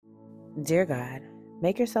Dear God,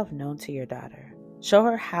 make yourself known to your daughter. Show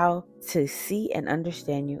her how to see and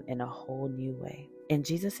understand you in a whole new way. In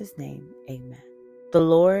Jesus' name, amen. The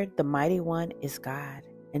Lord, the Mighty One, is God,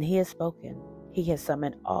 and He has spoken. He has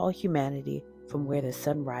summoned all humanity from where the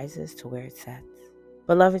sun rises to where it sets.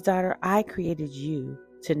 Beloved daughter, I created you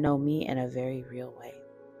to know me in a very real way.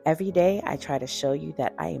 Every day, I try to show you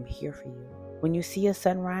that I am here for you. When you see a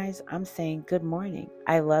sunrise, I'm saying, good morning,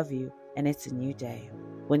 I love you, and it's a new day.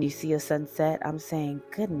 When you see a sunset, I'm saying,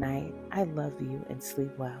 good night, I love you, and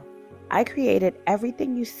sleep well. I created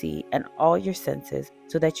everything you see and all your senses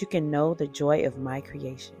so that you can know the joy of my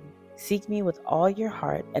creation. Seek me with all your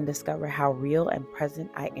heart and discover how real and present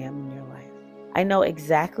I am in your life. I know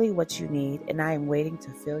exactly what you need, and I am waiting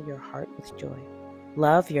to fill your heart with joy.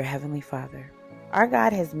 Love your Heavenly Father. Our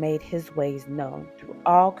God has made His ways known through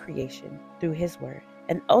all creation, through His Word,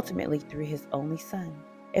 and ultimately through His only Son.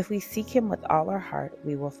 If we seek Him with all our heart,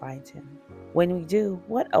 we will find Him. When we do,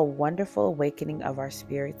 what a wonderful awakening of our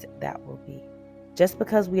spirits that will be. Just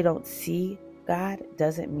because we don't see God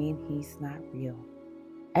doesn't mean He's not real.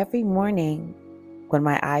 Every morning, when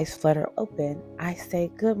my eyes flutter open, I say,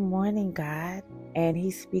 good morning, God. And He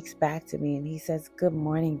speaks back to me and He says, good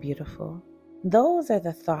morning, beautiful. Those are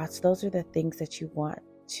the thoughts, those are the things that you want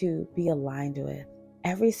to be aligned with.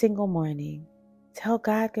 Every single morning, tell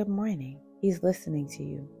God good morning. He's listening to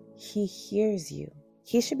you. He hears you.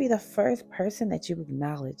 He should be the first person that you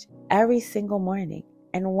acknowledge every single morning.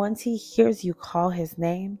 And once He hears you call His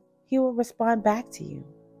name, He will respond back to you.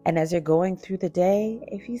 And as you're going through the day,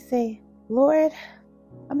 if you say, Lord,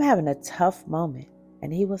 I'm having a tough moment,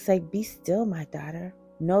 and He will say, be still, my daughter.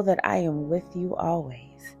 Know that I am with you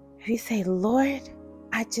always. If you say, Lord,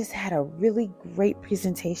 I just had a really great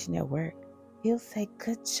presentation at work, He'll say,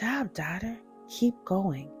 good job, daughter. Keep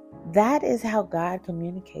going. That is how God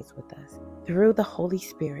communicates with us, through the Holy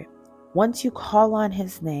Spirit. Once you call on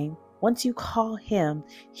His name, once you call Him,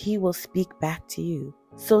 He will speak back to you.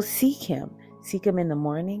 So seek Him. Seek Him in the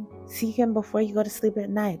morning. Seek Him before you go to sleep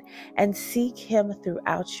at night. And seek Him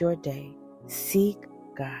throughout your day. Seek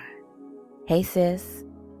God. Hey sis,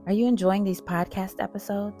 are you enjoying these podcast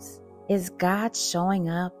episodes? Is God showing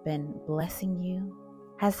up and blessing you?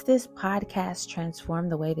 Has this podcast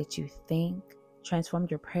transformed the way that you think, transformed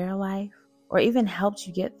your prayer life, or even helped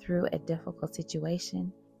you get through a difficult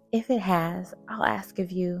situation? If it has, I'll ask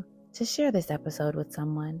of you to share this episode with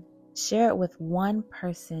someone. Share it with one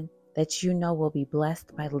person that you know will be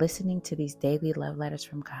blessed by listening to these daily love letters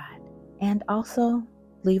from God. And also,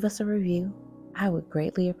 leave us a review. I would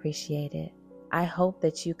greatly appreciate it. I hope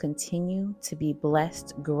that you continue to be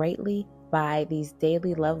blessed greatly by these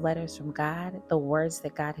daily love letters from God, the words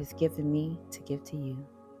that God has given me to give to you.